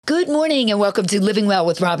Good morning and welcome to Living Well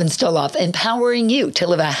with Robin Stoloff, empowering you to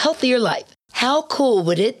live a healthier life. How cool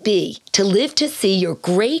would it be to live to see your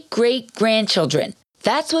great-great-grandchildren?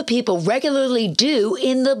 That's what people regularly do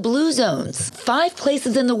in the blue zones. 5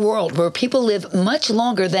 places in the world where people live much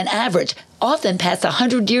longer than average, often past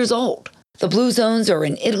 100 years old. The blue zones are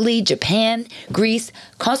in Italy, Japan, Greece,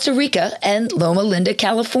 Costa Rica, and Loma Linda,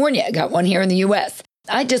 California. Got one here in the U.S.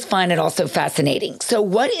 I just find it also fascinating. So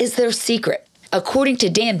what is their secret? According to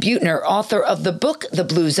Dan Buettner, author of the book, The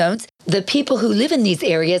Blue Zones, the people who live in these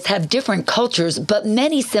areas have different cultures, but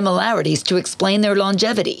many similarities to explain their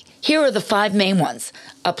longevity. Here are the 5 main ones.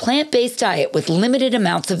 A plant-based diet with limited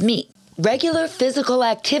amounts of meat. Regular physical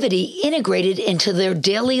activity integrated into their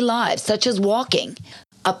daily lives, such as walking.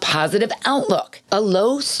 A positive outlook. A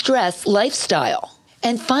low-stress lifestyle.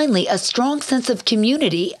 And finally, a strong sense of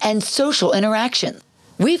community and social interaction.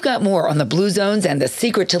 We've got more on the blue zones and the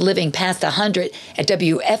secret to living past 100 at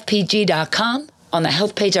WFPG.com, on the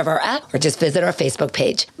health page of our app, or just visit our Facebook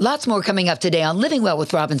page. Lots more coming up today on Living Well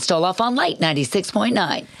with Robin Stoloff on Light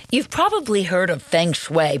 96.9. You've probably heard of Feng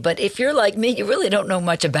Shui, but if you're like me, you really don't know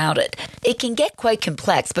much about it. It can get quite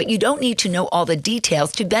complex, but you don't need to know all the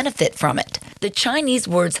details to benefit from it. The Chinese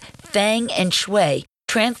words Feng and Shui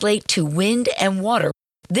translate to wind and water.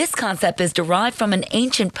 This concept is derived from an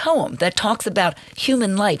ancient poem that talks about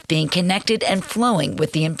human life being connected and flowing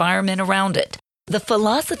with the environment around it. The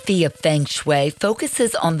philosophy of Feng Shui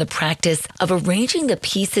focuses on the practice of arranging the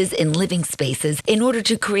pieces in living spaces in order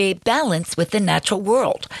to create balance with the natural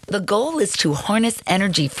world. The goal is to harness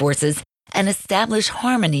energy forces and establish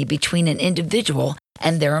harmony between an individual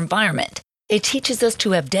and their environment. It teaches us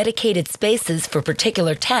to have dedicated spaces for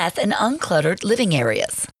particular tasks and uncluttered living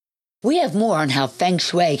areas. We have more on how Feng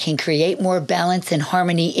Shui can create more balance and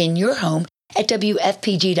harmony in your home at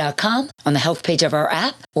WFPG.com, on the health page of our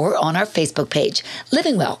app, or on our Facebook page.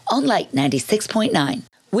 Living Well on Light 96.9.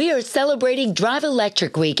 We are celebrating Drive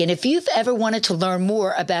Electric Week, and if you've ever wanted to learn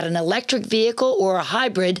more about an electric vehicle or a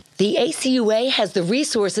hybrid, the ACUA has the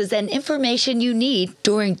resources and information you need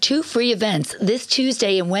during 2 free events this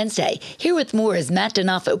Tuesday and Wednesday. Here with more is Matt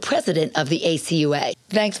D'Onofrio, president of the ACUA.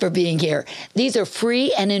 Thanks for being here. These are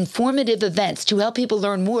free and informative events to help people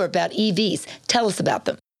learn more about EVs. Tell us about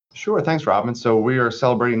them. Sure. Thanks, Robin. So we are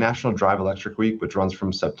celebrating National Drive Electric Week, which runs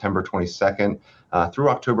from September 22nd through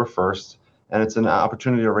October 1st. And it's an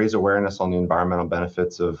opportunity to raise awareness on the environmental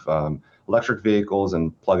benefits of electric vehicles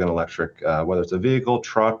and plug-in electric, whether it's a vehicle,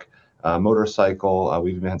 truck, motorcycle.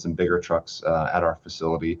 We've even had some bigger trucks at our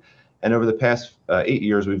facility. And over the past 8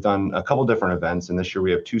 years, we've done a couple different events, and this year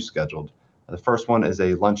we have 2 scheduled. The first one is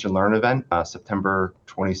a lunch and learn event, September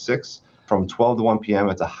 26th from 12 to 1 p.m.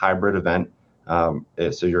 It's a hybrid event.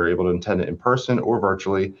 So you're able to attend it in person or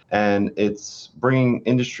virtually, and it's bringing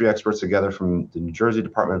industry experts together from the New Jersey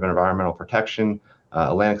Department of Environmental Protection,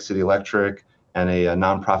 Atlantic City Electric, and a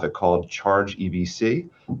nonprofit called Charge EVC.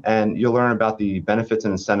 And you'll learn about the benefits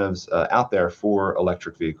and incentives out there for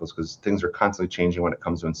electric vehicles, because things are constantly changing when it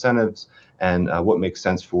comes to incentives and what makes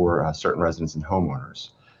sense for certain residents and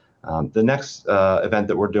homeowners. The next event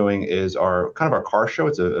that we're doing is our car show.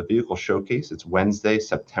 It's a vehicle showcase. It's Wednesday,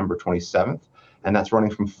 September 27th. And that's running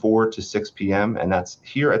from 4 to 6 p.m. And that's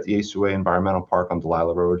here at the ACUA Environmental Park on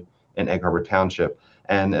Delilah Road in Egg Harbor Township.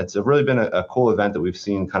 And it's really been a cool event that we've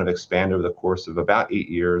seen kind of expand over the course of about 8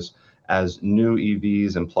 years as new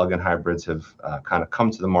EVs and plug-in hybrids have kind of come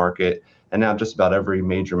to the market. And now just about every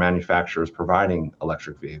major manufacturer is providing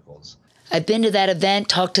electric vehicles. I've been to that event,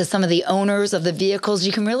 talked to some of the owners of the vehicles.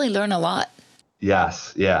 You can really learn a lot.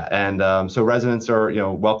 Yes, yeah. And so residents are,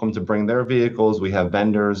 welcome to bring their vehicles. We have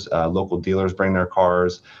vendors, local dealers bring their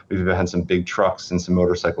cars. We've even had some big trucks and some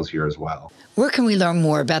motorcycles here as well. Where can we learn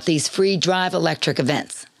more about these free Drive Electric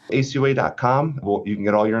events? ACUA.com. You can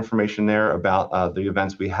get all your information there about the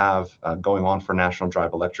events we have going on for National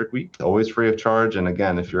Drive Electric Week. Always free of charge. And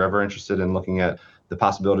again, if you're ever interested in looking at the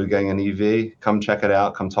possibility of getting an EV, come check it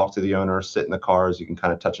out. Come talk to the owner, sit in the cars. You can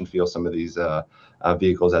kind of touch and feel some of these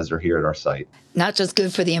vehicles as they're here at our site. Not just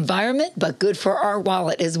good for the environment, but good for our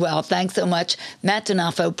wallet as well. Thanks so much, Matt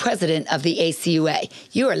D'Onofrio, president of the ACUA.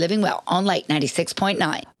 You are living well on Light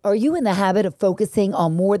 96.9. Are you in the habit of focusing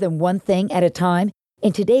on more than one thing at a time?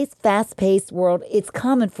 In today's fast-paced world, it's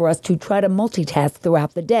common for us to try to multitask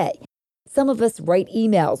throughout the day. Some of us write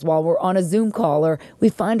emails while we're on a Zoom call, or we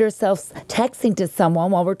find ourselves texting to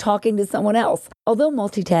someone while we're talking to someone else. Although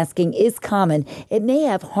multitasking is common, it may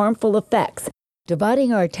have harmful effects.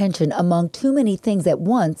 Dividing our attention among too many things at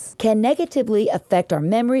once can negatively affect our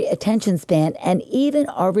memory, attention span, and even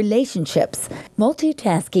our relationships.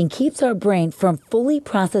 Multitasking keeps our brain from fully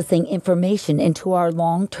processing information into our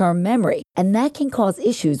long-term memory, and that can cause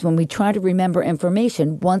issues when we try to remember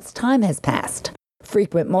information once time has passed.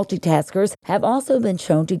 Frequent multitaskers have also been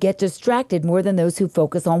shown to get distracted more than those who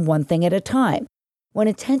focus on one thing at a time. When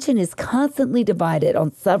attention is constantly divided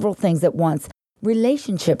on several things at once,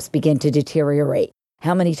 relationships begin to deteriorate.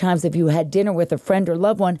 How many times have you had dinner with a friend or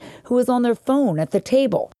loved one who is on their phone at the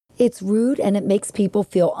table? It's rude and it makes people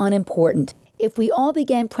feel unimportant. If we all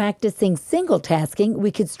began practicing single tasking, we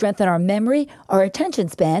could strengthen our memory, our attention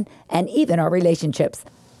span, and even our relationships.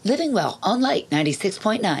 Living Well on Light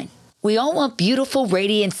 96.9. We all want beautiful,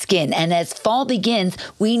 radiant skin, and as fall begins,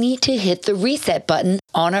 we need to hit the reset button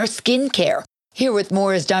on our skincare. Here with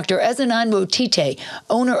more is Dr. Ezenan Wotite,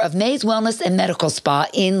 owner of May's Wellness and Medical Spa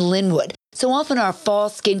in Linwood. So often our fall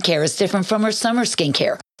skincare is different from our summer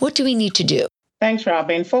skincare. What do we need to do? Thanks,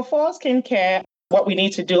 Robin. For fall skincare, what we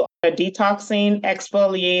need to do are detoxing,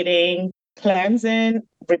 exfoliating, cleansing,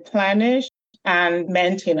 replenish, and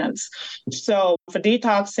maintenance. So for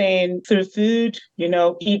detoxing through food,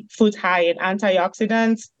 eat foods high in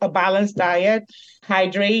antioxidants, a balanced diet,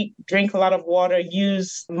 hydrate, drink a lot of water,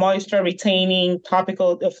 use moisture retaining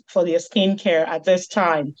topical for your skincare at this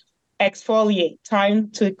time. Exfoliate,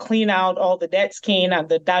 time to clean out all the dead skin and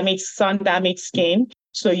the sun-damaged skin.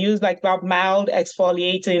 So use mild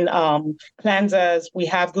exfoliating cleansers. We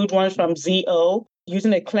have good ones from ZO.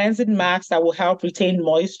 Using a cleansing mask that will help retain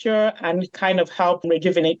moisture and kind of help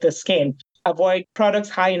rejuvenate the skin. Avoid products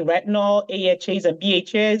high in retinol, AHAs, and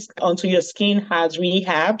BHAs until your skin has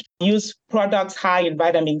rehabbed. Use products high in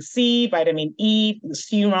vitamin C, vitamin E,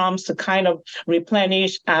 serums to kind of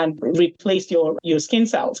replenish and replace your skin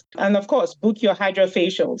cells. And of course, book your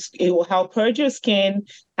hydrofacials. It will help purge your skin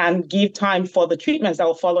and give time for the treatments that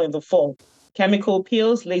will follow in the fall. Chemical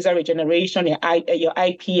peels, laser regeneration, your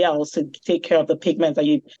IPLs to take care of the pigments that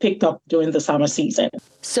you picked up during the summer season.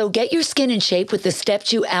 So get your skin in shape with the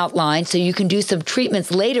steps you outlined so you can do some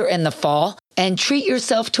treatments later in the fall and treat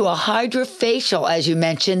yourself to a hydrofacial, as you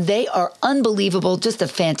mentioned. They are unbelievable, just a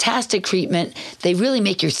fantastic treatment. They really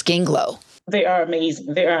make your skin glow. They are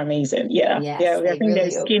amazing. Yeah. Yes, I think really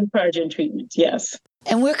they're skin purging treatments. Yes.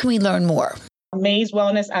 And where can we learn more?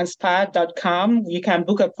 mayswellnessandspa.com. You can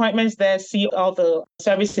book appointments there, see all the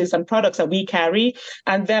services and products that we carry.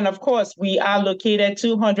 And then, of course, we are located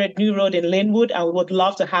 200 New Road in Linwood, and we would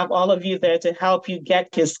love to have all of you there to help you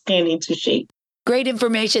get your skin into shape. Great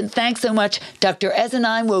information. Thanks so much, Dr.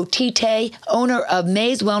 Ezenan Wotite, owner of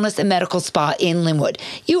May's Wellness and Medical Spa in Linwood.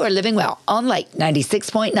 You are living well on Light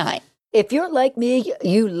 96.9. If you're like me,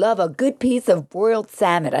 you love a good piece of broiled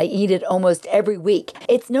salmon. I eat it almost every week.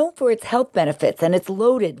 It's known for its health benefits, and it's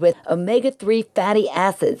loaded with omega-3 fatty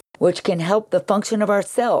acids, which can help the function of our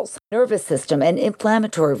cells, nervous system, and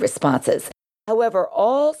inflammatory responses. However,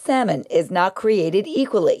 all salmon is not created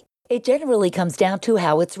equally. It generally comes down to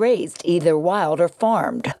how it's raised, either wild or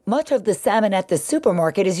farmed. Much of the salmon at the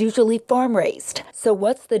supermarket is usually farm-raised. So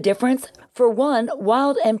what's the difference? For one,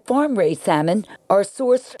 wild and farm-raised salmon are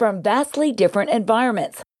sourced from vastly different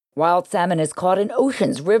environments. Wild salmon is caught in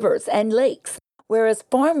oceans, rivers, and lakes, whereas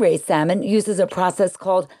farm-raised salmon uses a process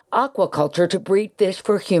called aquaculture to breed fish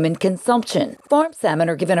for human consumption. Farm salmon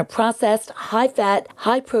are given a processed, high-fat,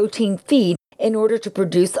 high-protein feed in order to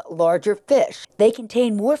produce larger fish. They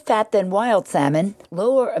contain more fat than wild salmon,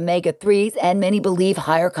 lower omega-3s, and many believe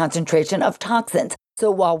higher concentration of toxins.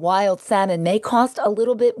 So while wild salmon may cost a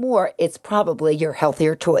little bit more, it's probably your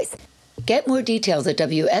healthier choice. Get more details at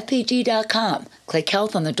WFPG.com. Click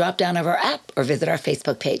Health on the drop-down of our app or visit our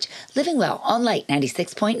Facebook page. Living Well on Light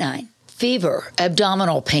 96.9. Fever,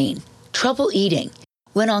 abdominal pain, trouble eating.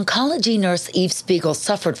 When oncology nurse Eve Spiegel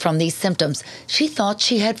suffered from these symptoms, she thought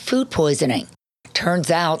she had food poisoning.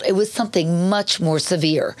 Turns out it was something much more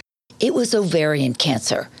severe. It was ovarian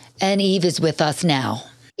cancer, and Eve is with us now.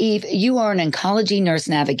 Eve, you are an oncology nurse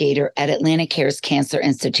navigator at Atlantic Care's Cancer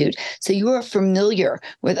Institute, so you are familiar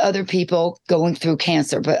with other people going through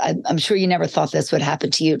cancer, but I'm sure you never thought this would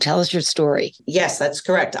happen to you. Tell us your story. Yes, that's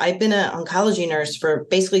correct. I've been an oncology nurse for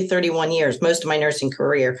basically 31 years, most of my nursing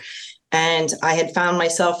career. And I had found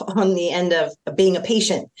myself on the end of being a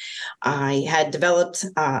patient. I had developed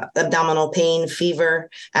abdominal pain, fever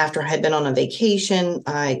after I had been on a vacation.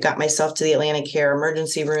 I got myself to the Atlantic Care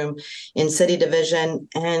emergency room in City Division,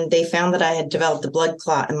 and they found that I had developed a blood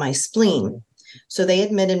clot in my spleen. So they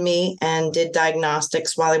admitted me and did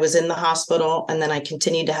diagnostics while I was in the hospital. And then I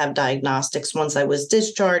continued to have diagnostics once I was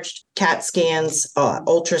discharged, CAT scans,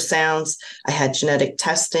 ultrasounds. I had genetic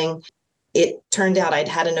testing. It turned out I'd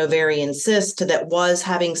had an ovarian cyst that was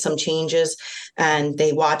having some changes, and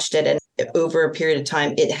they watched it. And over a period of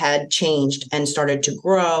time, it had changed and started to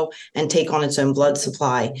grow and take on its own blood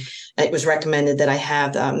supply. It was recommended that I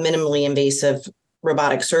have minimally invasive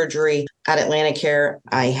robotic surgery at Atlanticare.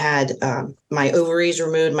 I had my ovaries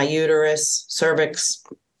removed, my uterus, cervix,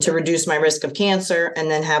 to reduce my risk of cancer, and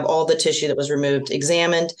then have all the tissue that was removed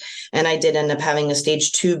examined. And I did end up having a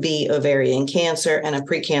stage 2B ovarian cancer and a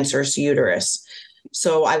precancerous uterus.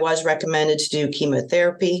 So I was recommended to do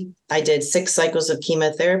chemotherapy. I did 6 cycles of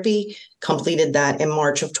chemotherapy, completed that in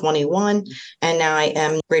March of 21. And now I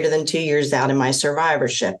am greater than 2 years out in my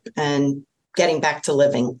survivorship and getting back to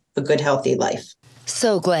living a good, healthy life.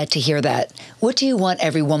 So glad to hear that. What do you want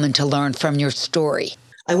every woman to learn from your story?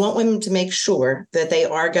 I want women to make sure that they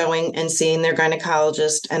are going and seeing their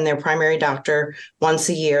gynecologist and their primary doctor once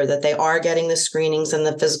a year, that they are getting the screenings and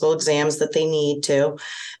the physical exams that they need to.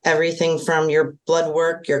 Everything from your blood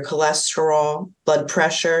work, your cholesterol, blood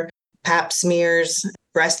pressure, pap smears,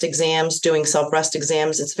 breast exams, doing self-breast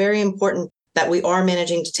exams. It's very important that we are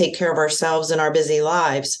managing to take care of ourselves in our busy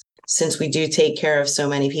lives, since we do take care of so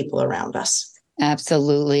many people around us.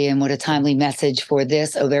 Absolutely. And what a timely message for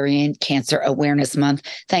this Ovarian Cancer Awareness Month.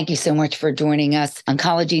 Thank you so much for joining us.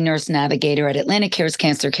 Oncology Nurse Navigator at Atlanticare's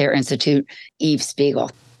Cancer Care Institute, Eve Spiegel.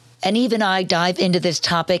 And Eve and I dive into this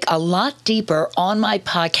topic a lot deeper on my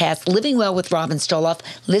podcast, Living Well with Robin Stoloff.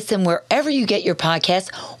 Listen wherever you get your podcasts,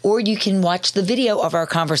 or you can watch the video of our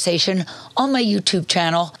conversation on my YouTube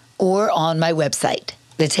channel or on my website.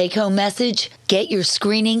 The take-home message: get your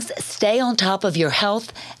screenings, stay on top of your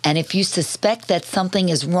health, and if you suspect that something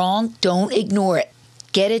is wrong, don't ignore it.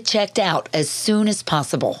 Get it checked out as soon as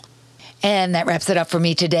possible. And that wraps it up for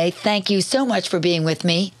me today. Thank you so much for being with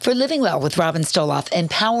me for Living Well with Robin Stoloff,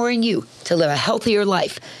 empowering you to live a healthier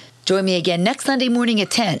life. Join me again next Sunday morning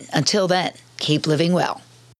at 10. Until then, keep living well.